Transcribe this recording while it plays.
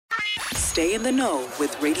Stay in the know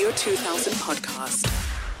with Radio 2000 podcast.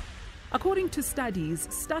 According to studies,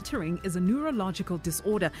 stuttering is a neurological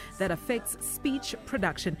disorder that affects speech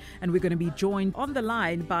production. And we're going to be joined on the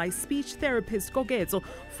line by speech therapist Koketso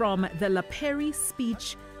from the Laperry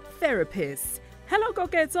Speech Therapists. Hello,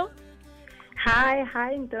 Koketso. Hi,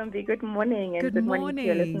 Ntombi. Good morning, and good morning to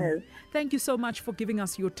your listeners. Thank you so much for giving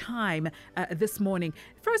us your time this morning.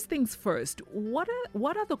 First things first, what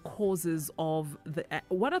are the causes and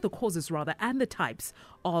the types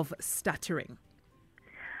of stuttering?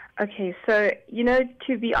 Okay, so,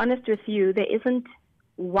 to be honest with you, there isn't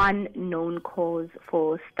one known cause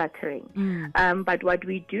for stuttering. But what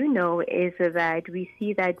we do know is that we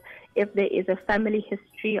see that if there is a family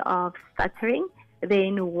history of stuttering,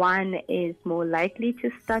 then one is more likely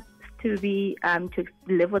to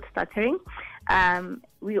live with stuttering.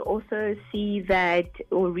 We also see that,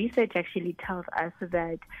 or research actually tells us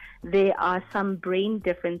that there are some brain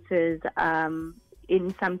differences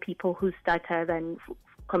in some people who stutter than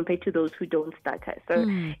compared to those who don't stutter. So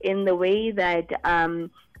in the way that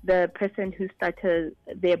the person who stutters,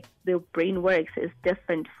 their brain works is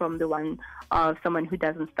different from the one of someone who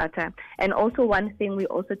doesn't stutter. And also one thing we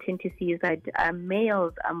also tend to see is that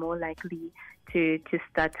males are more likely to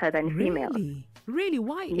stutter than females. Really?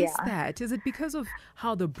 Why is that? Is it because of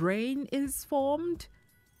how the brain is formed?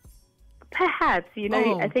 Perhaps,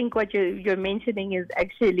 I think what you're mentioning is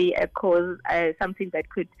actually a cause, something that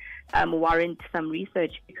could warrant some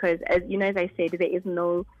research, because as I said, there is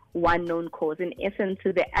no one known cause. In essence,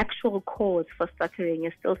 the actual cause for stuttering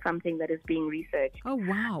is still something that is being researched. Oh,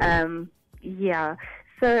 wow.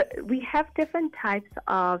 So we have different types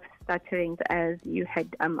of stutterings, as you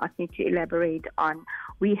had asked me to elaborate on.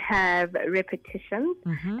 We have repetitions,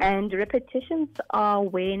 and repetitions are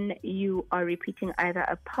when you are repeating either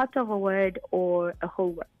a part of a word or a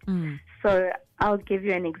whole word. So I'll give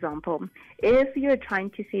you an example. If you're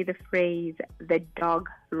trying to say the phrase, the dog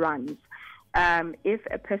runs, if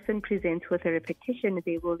a person presents with a repetition,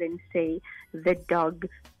 they will then say, the dog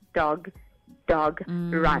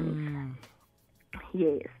runs.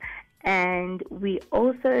 Yes. And we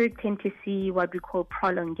also tend to see what we call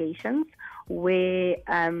prolongations, where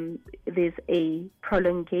there's a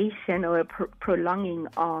prolongation or a prolonging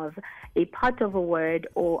of a part of a word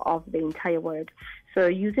or of the entire word. So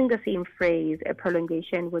using the same phrase, a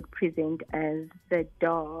prolongation would present as the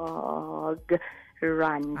dog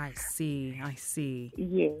runs. I see.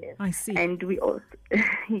 Yes. I see. And we also,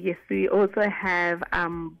 we also have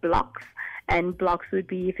blocks. And blocks would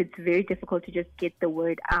be if it's very difficult to just get the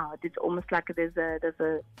word out. It's almost like there's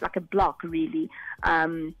a block really,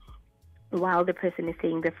 while the person is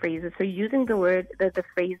saying the phrases. So using the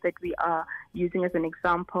phrase that we are using as an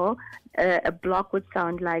example, a block would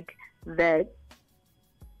sound like the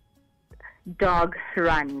dog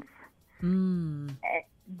runs.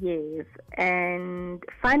 Yes. And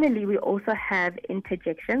finally, we also have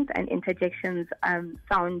interjections, and interjections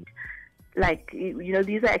sound like,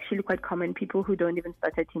 these are actually quite common. People who don't even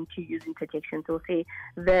stutter tend to use interjections. They'll say,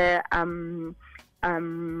 the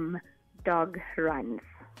dog runs.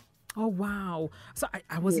 Oh, wow. So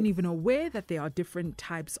I wasn't even aware that there are different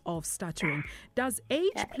types of stuttering. Does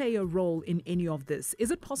age play a role in any of this? Is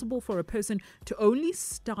it possible for a person to only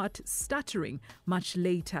start stuttering much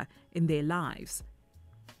later in their lives?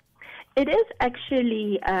 It is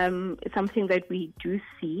actually something that we do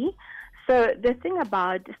see. So the thing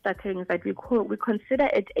about stuttering is that we consider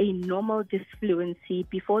it a normal disfluency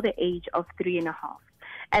before the age of 3.5.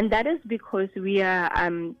 And that is because we are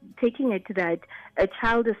taking it that a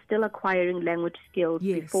child is still acquiring language skills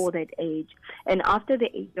before that age. And after the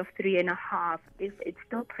age of 3.5, if it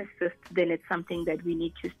still persists, then it's something that we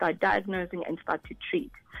need to start diagnosing and start to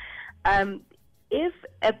treat. If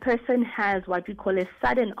a person has what we call a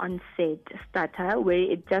sudden onset stutter, where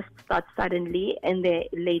it just starts suddenly in their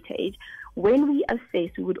later age, when we assess,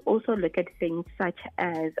 we would also look at things such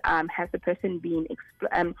as has the person been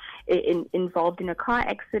involved in a car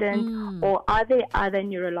accident, or are there other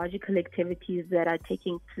neurological activities that are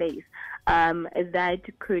taking place that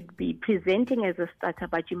could be presenting as a stutter,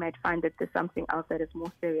 but you might find that there's something else that is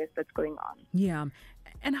more serious that's going on. Yeah.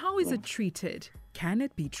 And how is it treated? Can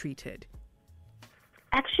it be treated?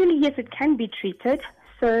 Actually, yes, it can be treated.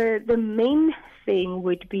 So the main thing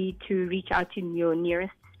would be to reach out to your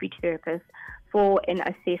nearest speech therapist for an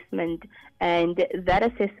assessment, and that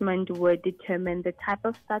assessment would determine the type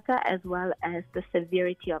of stutter as well as the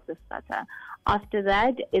severity of the stutter. After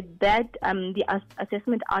that, the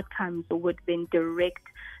assessment outcomes would then direct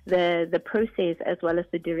the process as well as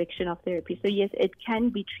the direction of therapy. So yes, it can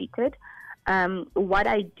be treated. What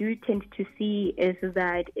I do tend to see is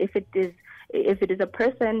that if if it is a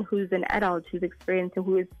person who's an adult who's experienced,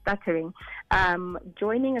 who is stuttering,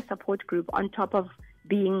 joining a support group on top of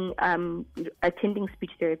being attending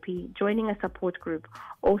speech therapy, joining a support group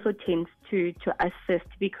also tends to assist,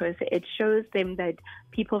 because it shows them that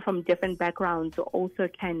people from different backgrounds also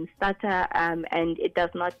can stutter, and it does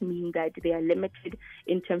not mean that they are limited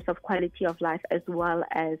in terms of quality of life as well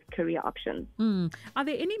as career options. Are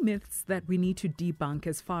there any myths that we need to debunk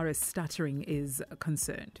as far as stuttering is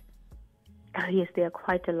concerned? Oh, yes, there are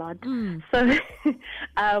quite a lot. So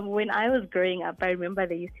when I was growing up, I remember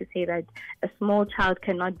they used to say that a small child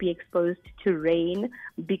cannot be exposed to rain,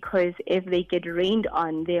 because if they get rained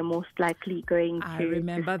on, they're most likely going to I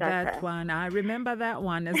remember stutter. that one. I remember that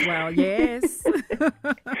one as well. Yes.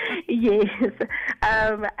 Yes.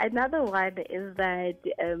 Another one is that,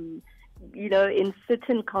 in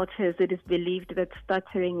certain cultures, it is believed that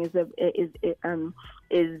stuttering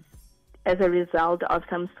is as a result of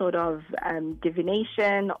some sort of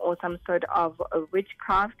divination or some sort of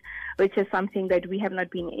witchcraft, which is something that we have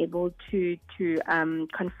not been able to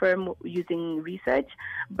confirm using research.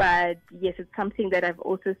 But yes, it's something that I've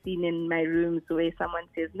also seen in my rooms where someone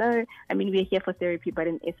says, no, we're here for therapy, but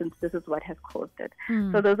in essence, this is what has caused it.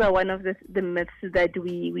 So those are one of the myths that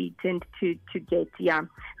we tend to get,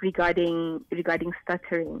 regarding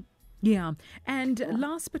stuttering. Yeah. And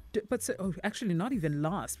last, actually not even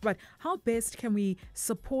last, but how best can we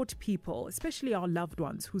support people, especially our loved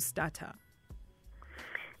ones who stutter?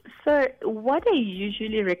 So what I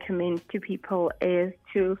usually recommend to people is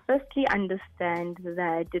to firstly understand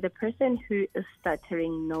that the person who is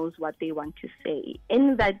stuttering knows what they want to say.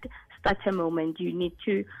 In that stutter moment, you need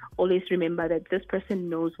to always remember that this person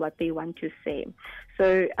knows what they want to say.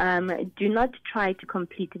 So do not try to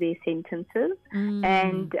complete their sentences,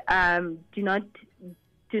 and do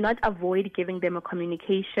not avoid giving them a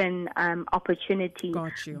communication opportunity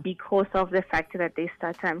because of the fact that they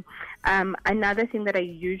stutter. Another thing that I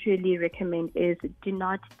usually recommend is do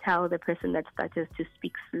not tell the person that stutters to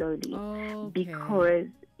speak slowly, because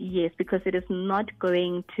it is not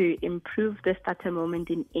going to improve the stutter moment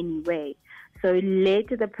in any way. So let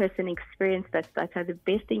the person experience that stutter. The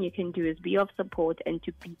best thing you can do is be of support and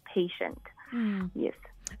to be patient. Yes.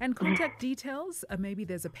 And contact details. Maybe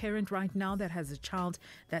there's a parent right now that has a child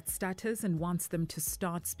that stutters and wants them to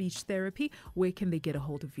start speech therapy. Where can they get a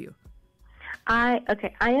hold of you? I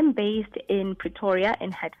am based in Pretoria,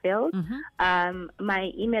 in Hatfield.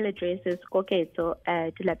 My email address is Koketso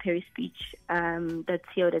at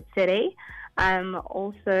laperryspeech.co.za. I'm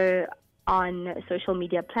also on social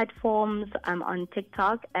media platforms. I'm on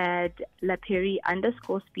TikTok at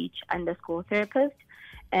Laperry_speech_therapist.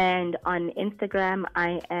 And on Instagram,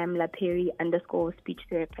 I am Laperry_speech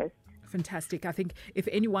therapist. Fantastic. I think if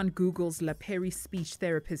anyone Googles Laperry speech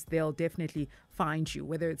therapist, they'll definitely find you,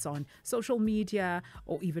 whether it's on social media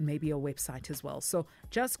or even maybe a website as well. So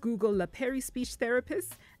just Google Laperry speech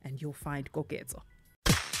therapist and you'll find Koketso.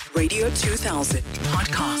 Radio 2000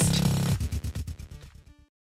 podcast.